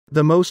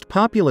The most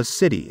populous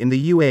city in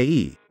the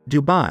UAE,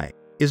 Dubai,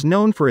 is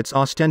known for its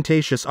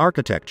ostentatious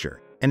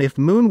architecture, and if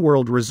Moon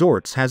World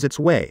Resorts has its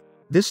way,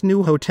 this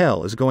new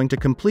hotel is going to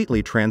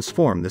completely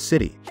transform the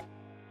city.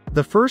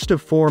 The first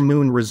of 4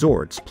 Moon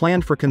resorts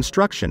planned for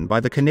construction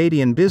by the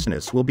Canadian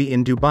business will be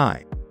in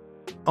Dubai.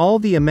 All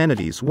the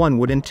amenities one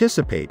would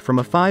anticipate from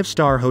a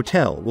 5-star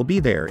hotel will be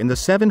there in the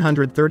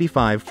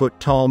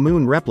 735-foot-tall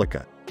Moon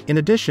replica, in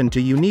addition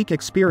to unique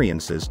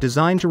experiences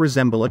designed to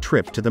resemble a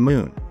trip to the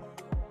Moon.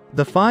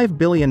 The $5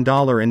 billion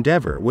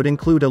endeavor would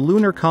include a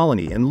lunar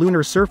colony and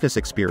lunar surface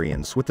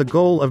experience with the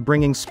goal of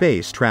bringing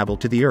space travel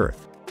to the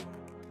Earth.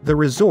 The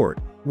resort,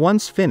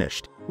 once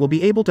finished, will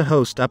be able to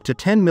host up to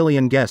 10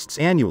 million guests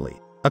annually,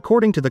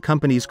 according to the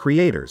company's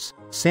creators,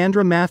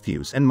 Sandra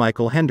Matthews and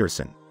Michael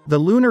Henderson. The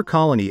lunar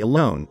colony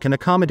alone can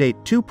accommodate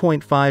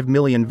 2.5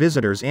 million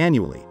visitors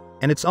annually,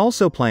 and it's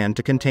also planned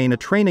to contain a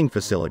training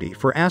facility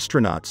for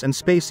astronauts and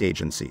space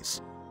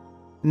agencies.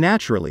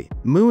 Naturally,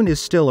 Moon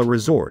is still a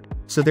resort,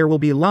 so there will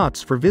be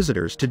lots for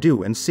visitors to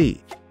do and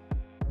see.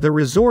 The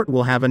resort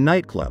will have a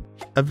nightclub,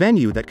 a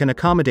venue that can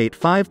accommodate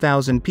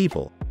 5,000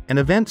 people, an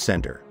event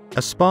center,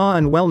 a spa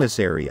and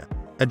wellness area,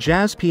 a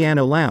jazz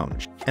piano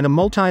lounge, and a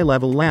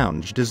multi-level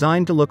lounge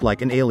designed to look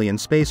like an alien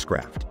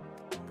spacecraft.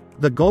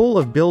 The goal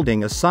of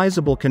building a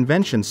sizable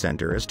convention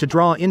center is to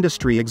draw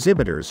industry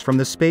exhibitors from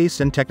the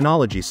space and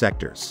technology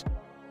sectors.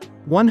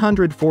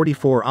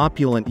 144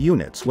 opulent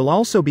units will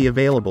also be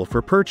available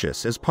for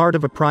purchase as part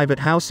of a private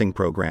housing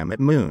program at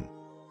Moon.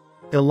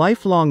 A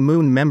lifelong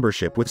Moon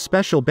membership with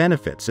special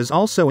benefits is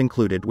also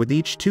included with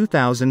each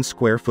 2,000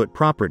 square foot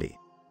property.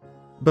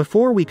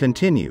 Before we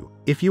continue,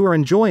 if you are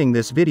enjoying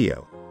this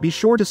video, be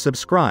sure to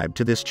subscribe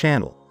to this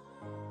channel.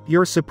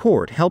 Your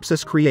support helps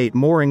us create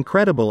more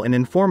incredible and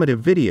informative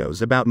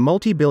videos about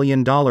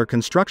multi-billion-dollar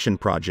construction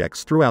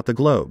projects throughout the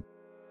globe.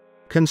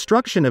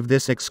 Construction of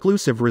this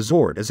exclusive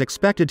resort is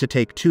expected to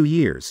take 2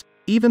 years,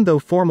 even though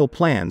formal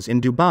plans in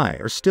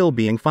Dubai are still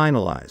being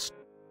finalized.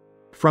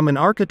 From an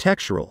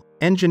architectural,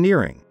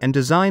 engineering, and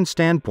design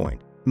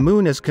standpoint,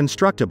 Moon is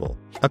constructible,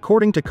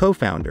 according to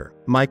co-founder,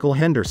 Michael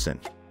Henderson.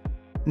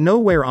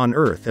 Nowhere on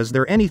Earth is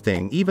there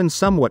anything even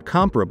somewhat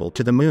comparable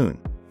to the Moon.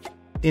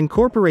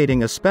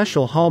 Incorporating a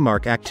special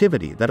hallmark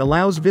activity that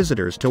allows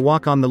visitors to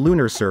walk on the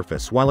lunar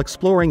surface while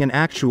exploring an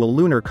actual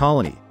lunar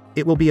colony,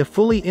 it will be a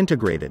fully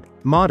integrated,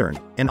 modern,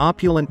 and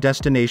opulent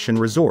destination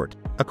resort,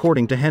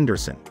 according to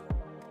Henderson.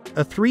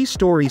 A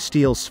 3-story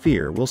steel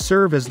sphere will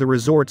serve as the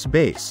resort's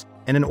base,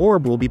 and an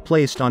orb will be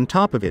placed on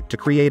top of it to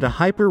create a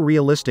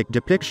hyper-realistic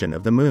depiction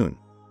of the Moon.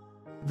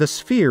 The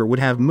sphere would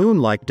have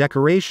moon-like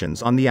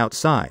decorations on the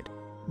outside.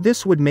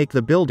 This would make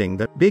the building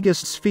the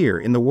biggest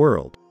sphere in the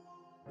world.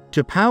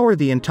 To power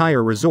the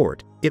entire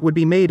resort, it would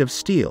be made of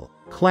steel,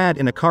 clad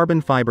in a carbon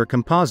fiber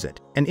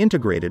composite, and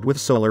integrated with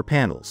solar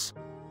panels.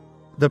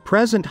 The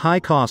present high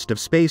cost of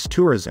space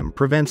tourism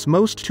prevents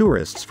most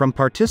tourists from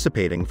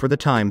participating for the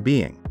time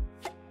being.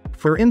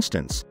 For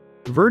instance,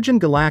 Virgin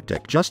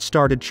Galactic just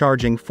started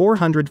charging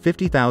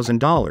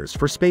 $450,000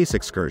 for space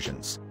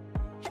excursions.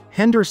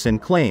 Henderson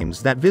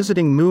claims that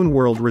visiting Moon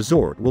World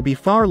Resort will be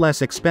far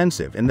less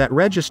expensive and that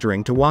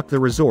registering to walk the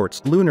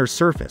resort's lunar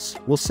surface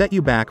will set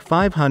you back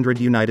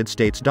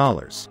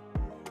 $500.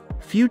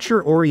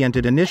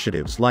 Future-oriented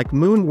initiatives like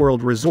Moon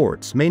World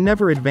Resorts may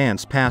never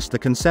advance past the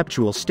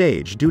conceptual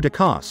stage due to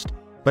cost,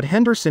 but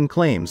Henderson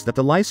claims that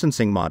the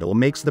licensing model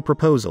makes the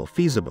proposal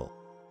feasible.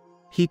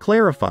 He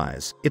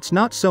clarifies, it's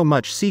not so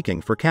much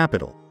seeking for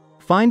capital.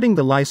 Finding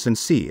the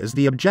licensee is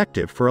the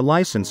objective for a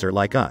licensor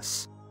like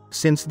us.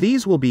 Since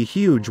these will be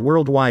huge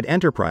worldwide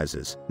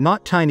enterprises,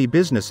 not tiny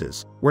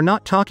businesses, we're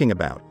not talking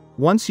about,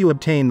 once you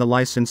obtain the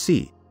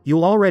licensee,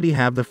 you'll already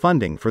have the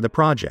funding for the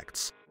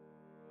projects.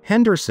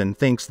 Henderson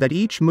thinks that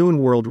each Moon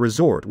World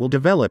resort will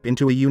develop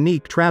into a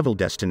unique travel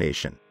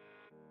destination.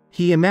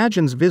 He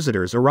imagines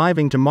visitors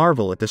arriving to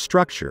marvel at the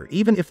structure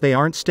even if they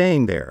aren't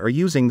staying there or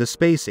using the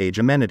space-age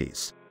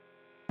amenities.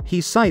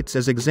 He cites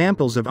as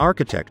examples of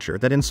architecture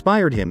that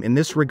inspired him in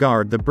this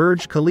regard the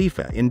Burj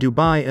Khalifa in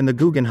Dubai and the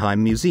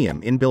Guggenheim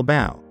Museum in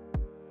Bilbao.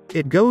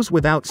 It goes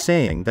without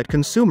saying that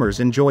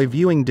consumers enjoy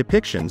viewing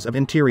depictions of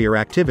interior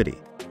activity.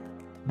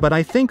 But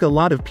I think a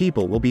lot of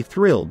people will be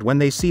thrilled when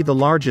they see the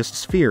largest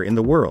sphere in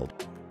the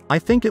world. I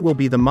think it will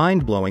be the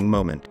mind-blowing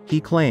moment,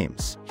 he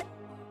claims.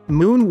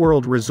 Moon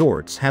World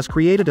Resorts has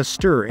created a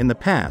stir in the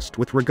past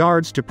with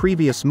regards to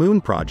previous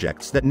Moon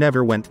projects that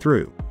never went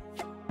through.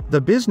 The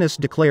business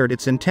declared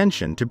its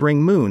intention to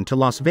bring Moon to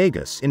Las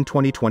Vegas in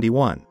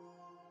 2021.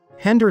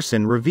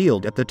 Henderson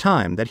revealed at the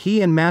time that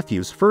he and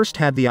Matthews first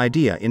had the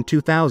idea in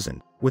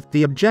 2000, with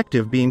the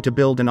objective being to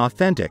build an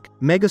authentic,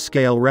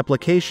 mega-scale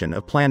replication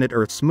of planet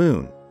Earth's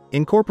moon,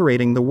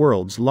 incorporating the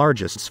world's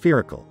largest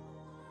spherical.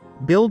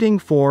 Building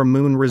 4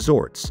 moon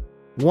resorts,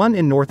 1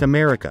 in North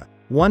America,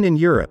 1 in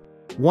Europe,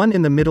 1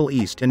 in the Middle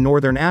East and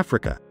Northern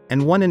Africa,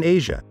 and 1 in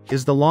Asia,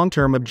 is the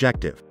long-term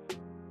objective.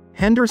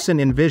 Henderson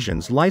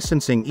envisions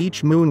licensing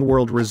each Moon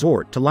World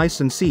resort to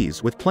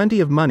licensees with plenty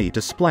of money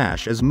to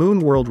splash as Moon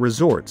World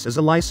Resorts as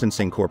a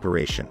licensing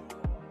corporation.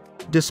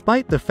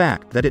 Despite the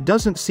fact that it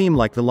doesn't seem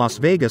like the Las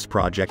Vegas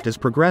project is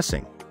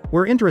progressing,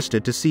 we're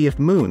interested to see if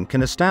Moon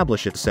can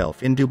establish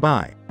itself in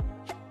Dubai.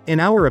 In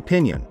our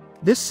opinion,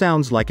 this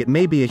sounds like it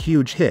may be a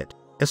huge hit,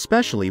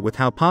 especially with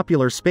how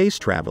popular space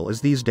travel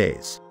is these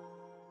days.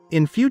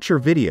 In future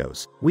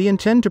videos, we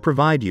intend to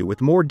provide you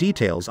with more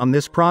details on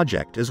this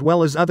project as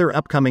well as other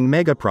upcoming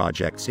mega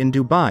projects in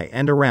Dubai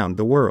and around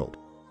the world.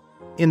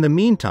 In the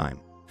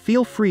meantime,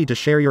 feel free to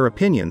share your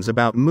opinions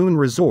about Moon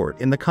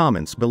Resort in the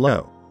comments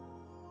below.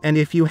 And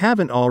if you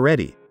haven't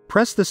already,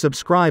 press the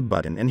subscribe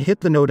button and hit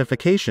the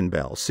notification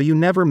bell so you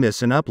never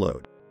miss an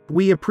upload.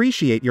 We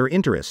appreciate your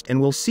interest and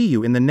we'll see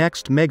you in the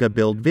next mega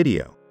build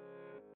video.